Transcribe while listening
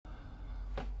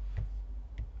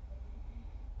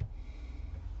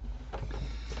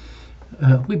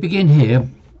We begin here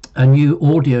a new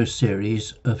audio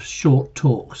series of short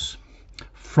talks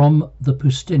from the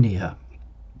Poustinia.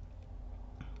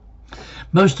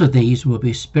 Most of these will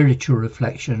be spiritual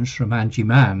reflections from Angie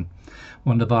Mann,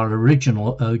 one of our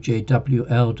original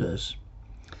OJW elders,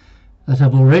 that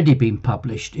have already been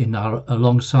published in our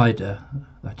alongside her,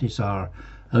 that is our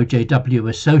OJW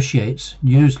Associates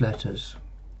newsletters.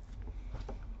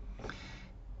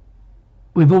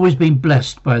 We've always been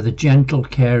blessed by the gentle,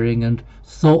 caring and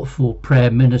thoughtful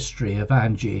prayer ministry of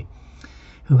Angie,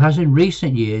 who has in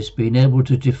recent years been able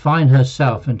to define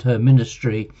herself and her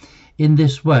ministry in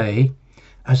this way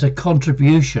as a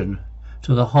contribution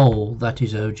to the whole that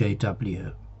is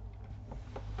OJW.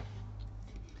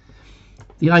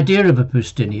 The idea of a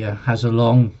Poustinia has a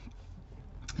long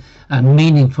and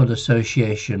meaningful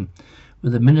association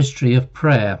with the ministry of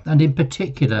prayer, and in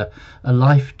particular a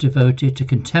life devoted to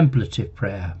contemplative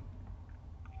prayer.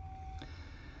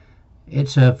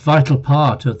 It's a vital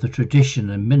part of the tradition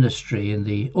and ministry in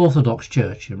the Orthodox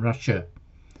Church in Russia,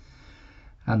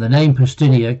 and the name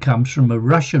Poustinia comes from a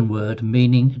Russian word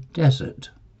meaning desert.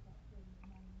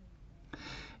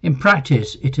 In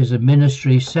practice, it is a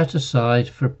ministry set aside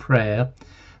for prayer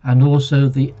and also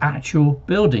the actual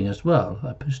building as well,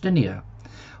 a Poustinia,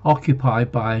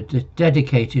 occupied by a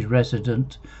dedicated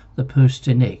resident, the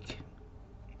Poustinik.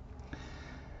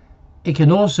 It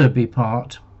can also be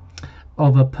part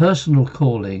of a personal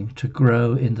calling to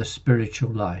grow in the spiritual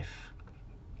life.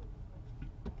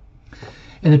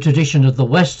 In the tradition of the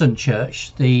Western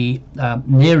Church, the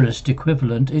nearest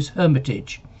equivalent is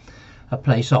hermitage, a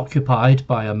place occupied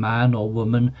by a man or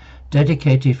woman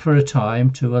dedicated for a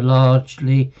time to a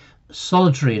largely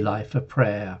solitary life of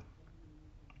prayer.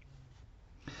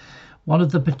 One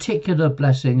of the particular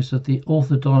blessings of the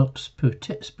Orthodox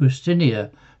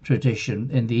Poustinia tradition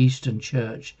in the Eastern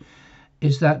Church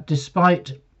is that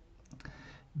despite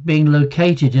being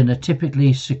located in a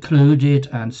typically secluded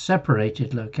and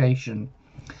separated location,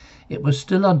 it was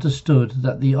still understood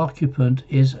that the occupant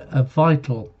is a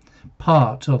vital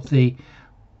part of the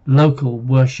local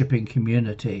worshipping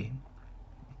community.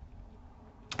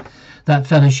 That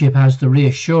fellowship has the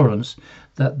reassurance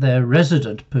that their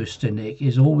resident Poustinik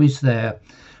is always there,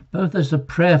 both as a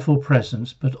prayerful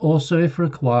presence, but also, if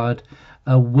required,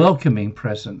 a welcoming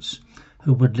presence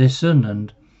who would listen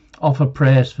and offer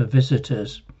prayers for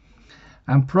visitors,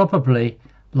 and probably,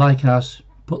 like us,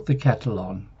 put the kettle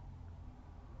on.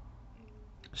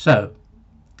 So,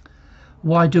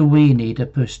 why do we need a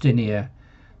Poustinia,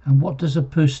 and what does a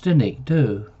Poustinik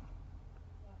do?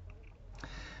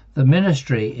 The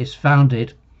ministry is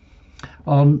founded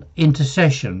on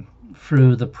intercession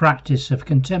through the practice of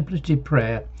contemplative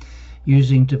prayer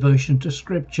using devotion to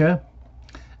scripture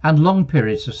and long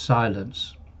periods of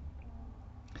silence.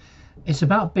 It's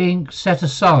about being set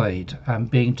aside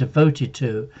and being devoted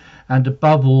to, and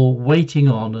above all, waiting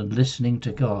on and listening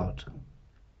to God.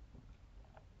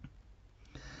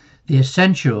 The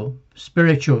essential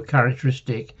spiritual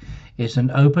characteristic is an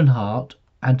open heart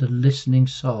and a listening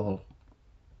soul.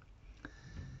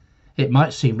 It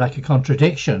might seem like a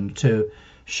contradiction to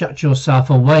shut yourself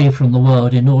away from the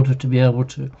world in order to be able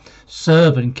to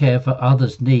serve and care for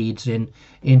others' needs in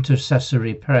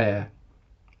intercessory prayer.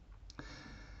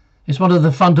 It's one of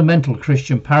the fundamental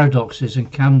Christian paradoxes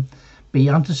and can be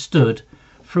understood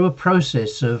through a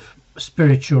process of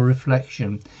spiritual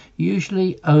reflection,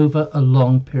 usually over a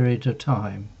long period of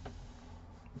time.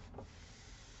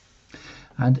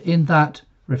 And in that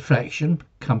reflection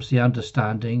comes the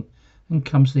understanding and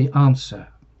comes the answer.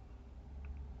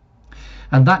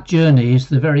 And that journey is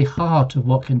the very heart of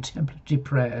what contemplative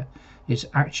prayer is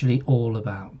actually all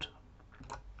about.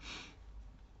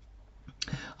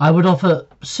 I would offer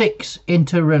 6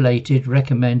 interrelated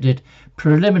recommended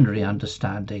preliminary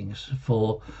understandings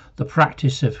for the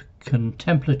practice of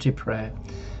contemplative prayer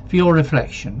for your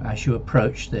reflection as you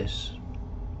approach this.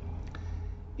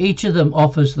 Each of them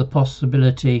offers the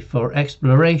possibility for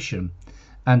exploration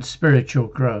and spiritual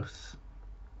growth,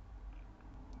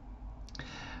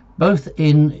 both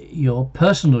in your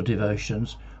personal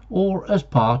devotions or as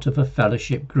part of a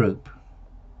fellowship group.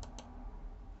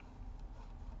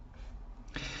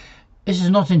 This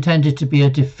is not intended to be a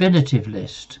definitive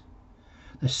list.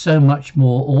 There's so much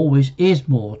more, always is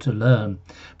more to learn,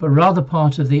 but rather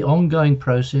part of the ongoing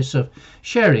process of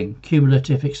sharing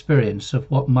cumulative experience of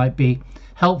what might be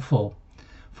helpful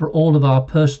for all of our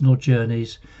personal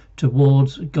journeys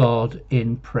towards God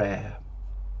in prayer.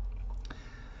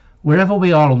 Wherever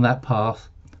we are on that path,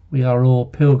 we are all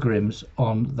pilgrims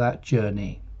on that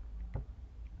journey.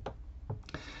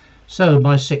 So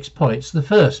my 6 points. The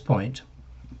first point: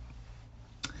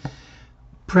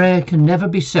 Prayer can never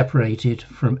be separated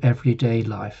from everyday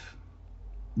life.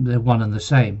 They're one and the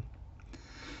same.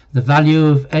 The value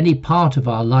of any part of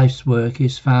our life's work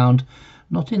is found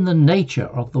not in the nature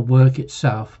of the work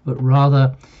itself, but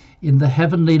rather in the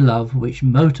heavenly love which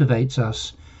motivates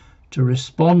us to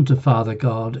respond to Father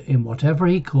God in whatever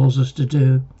he calls us to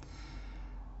do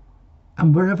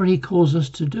and wherever he calls us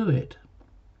to do it.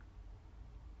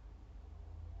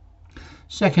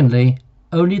 Secondly,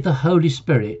 only the Holy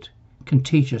Spirit can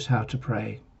teach us how to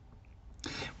pray.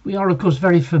 We are, of course,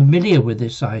 very familiar with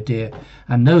this idea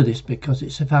and know this because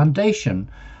it's a foundation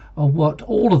of what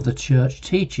all of the Church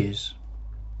teaches.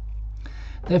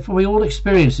 Therefore, we all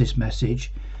experience this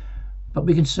message, but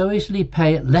we can so easily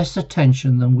pay it less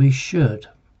attention than we should.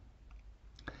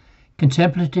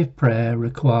 Contemplative prayer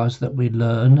requires that we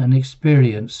learn and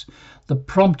experience the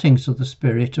promptings of the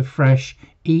Spirit afresh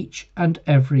each and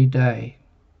every day.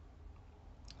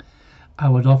 I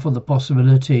would offer the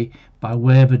possibility, by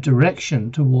way of a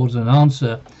direction towards an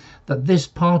answer, that this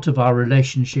part of our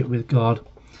relationship with God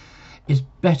is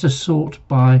better sought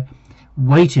by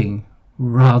waiting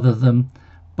rather than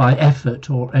by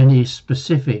effort or any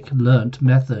specific learnt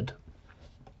method.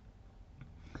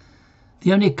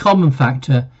 The only common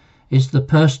factor is the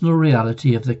personal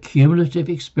reality of the cumulative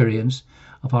experience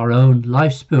of our own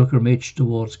life's pilgrimage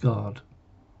towards God.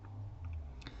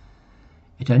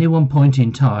 At any one point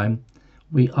in time,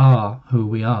 we are who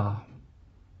we are.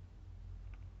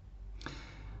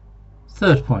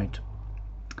 Third point.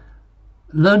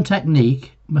 Learned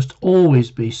technique must always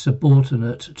be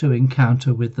subordinate to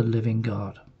encounter with the living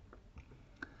God.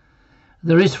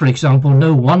 There is, for example,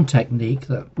 no one technique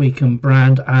that we can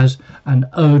brand as an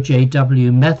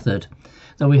OJW method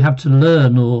that we have to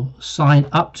learn or sign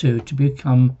up to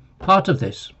become part of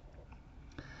this.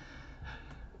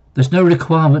 There's no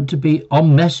requirement to be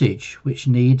on message, which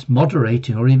needs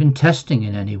moderating or even testing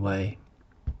in any way.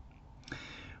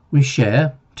 We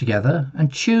share together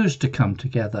and choose to come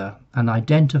together and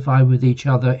identify with each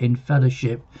other in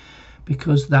fellowship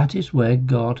because that is where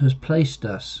God has placed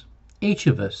us, each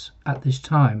of us, at this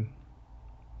time.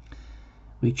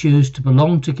 We choose to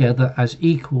belong together as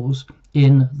equals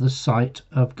in the sight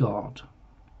of God.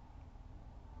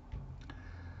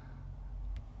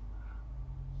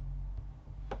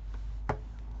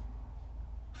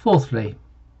 Fourthly,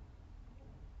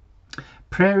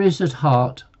 prayer is at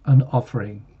heart an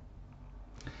offering.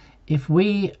 If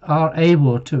we are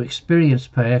able to experience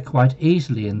prayer quite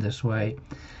easily in this way,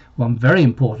 one very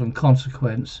important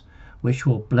consequence which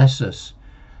will bless us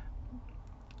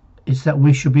is that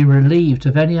we should be relieved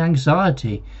of any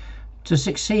anxiety to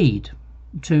succeed,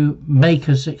 to make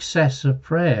a success of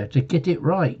prayer, to get it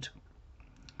right.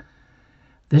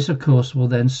 This, of course, will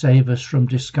then save us from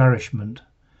discouragement.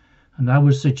 And I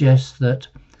would suggest that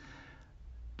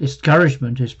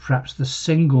discouragement is perhaps the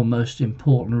single most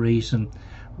important reason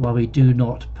why we do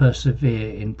not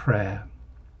persevere in prayer.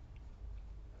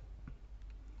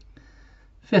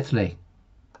 Fifthly,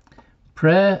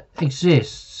 prayer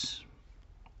exists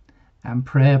and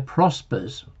prayer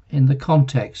prospers in the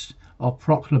context of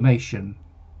proclamation.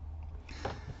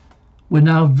 We're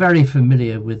now very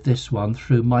familiar with this one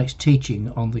through Mike's teaching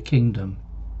on the kingdom.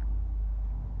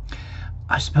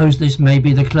 I suppose this may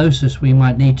be the closest we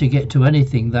might need to get to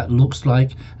anything that looks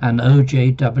like an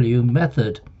OJW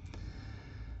method.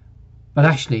 But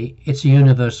actually, it's a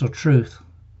universal truth,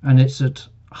 and it's at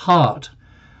heart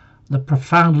the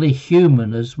profoundly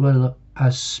human as well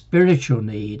as spiritual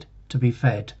need to be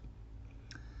fed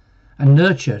and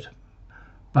nurtured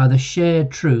by the shared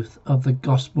truth of the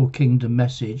gospel kingdom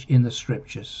message in the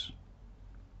scriptures.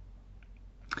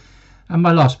 And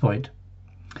my last point.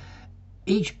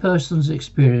 Each person's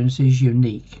experience is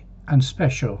unique and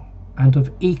special and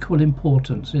of equal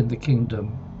importance in the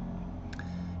kingdom.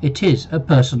 It is a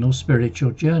personal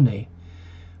spiritual journey,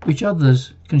 which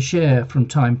others can share from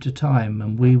time to time,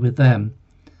 and we with them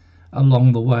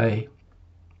along the way.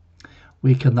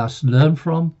 We can thus learn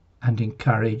from and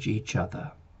encourage each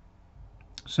other.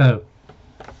 So,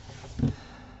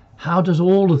 how does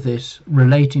all of this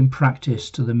relate in practice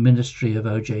to the ministry of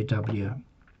OJW?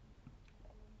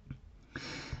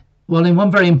 Well, in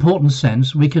one very important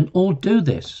sense, we can all do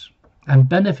this and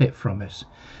benefit from it.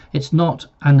 It's not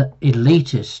an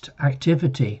elitist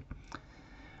activity,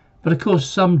 but of course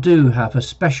some do have a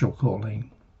special calling.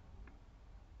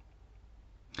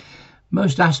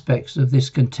 Most aspects of this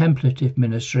contemplative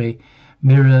ministry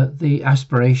mirror the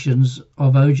aspirations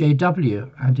of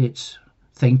OJW and its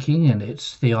thinking and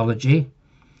its theology.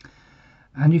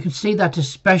 And you can see that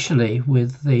especially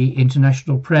with the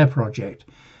International Prayer Project,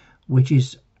 which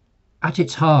is at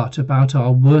its heart about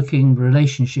our working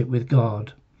relationship with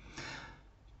God.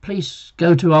 please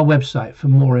go to our website for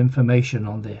more information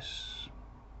on this.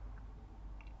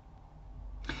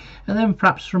 And then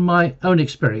perhaps from my own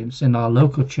experience in our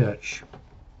local church.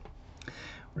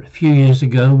 A few years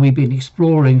ago, we've been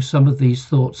exploring some of these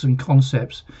thoughts and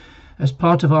concepts as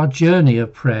part of our journey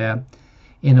of prayer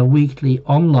in a weekly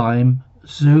online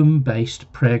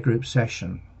Zoom-based prayer group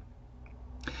session.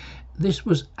 This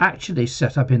was actually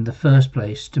set up in the first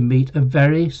place to meet a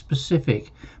very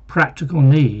specific practical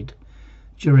need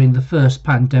during the first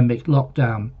pandemic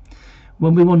lockdown,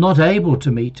 when we were not able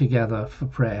to meet together for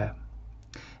prayer.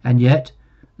 And yet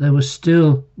we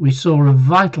saw a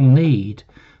vital need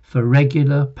for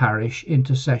regular parish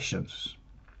intercessions.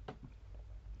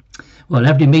 Well,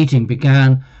 every meeting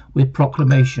began with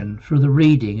proclamation through the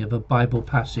reading of a Bible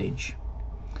passage,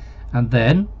 and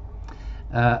then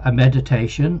a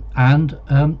meditation and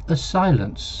a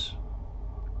silence.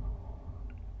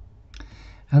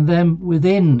 And then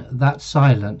within that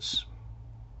silence,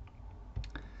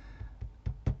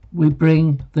 we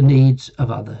bring the needs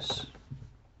of others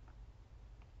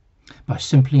by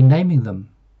simply naming them.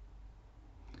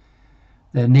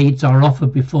 Their needs are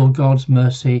offered before God's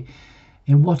mercy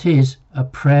in what is a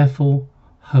prayerful,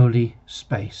 holy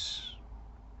space.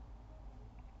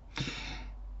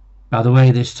 By the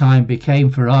way, this time became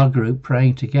for our group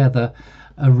praying together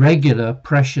a regular,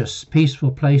 precious,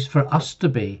 peaceful place for us to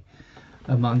be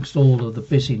amongst all of the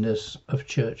busyness of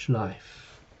church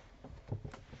life.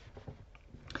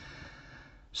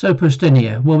 So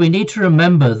Poustinia, well, we need to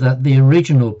remember that the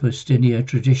original Poustinia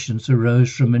traditions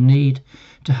arose from a need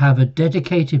to have a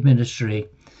dedicated ministry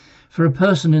for a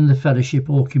person in the fellowship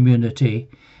or community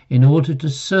in order to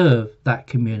serve that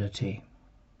community.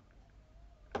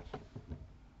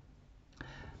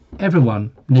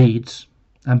 Everyone needs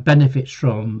and benefits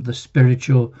from the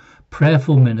spiritual,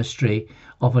 prayerful ministry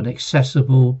of an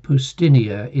accessible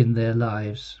Poustinia in their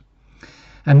lives,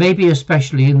 and maybe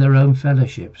especially in their own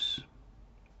fellowships.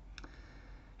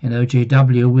 In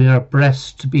OGW, we are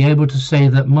blessed to be able to say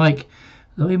that Mike,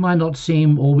 though he might not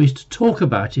seem always to talk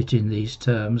about it in these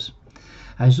terms,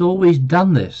 has always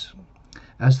done this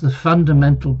as the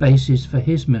fundamental basis for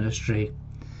his ministry,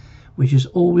 which has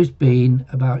always been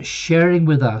about sharing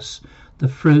with us the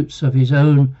fruits of his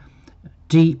own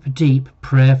deep, deep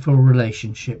prayerful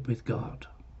relationship with God.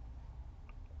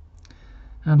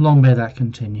 And long may that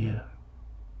continue.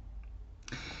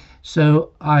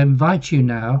 So I invite you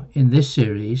now in this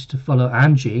series to follow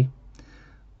Angie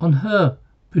on her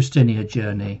Poustinia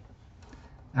journey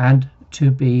and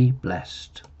to be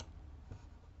blessed.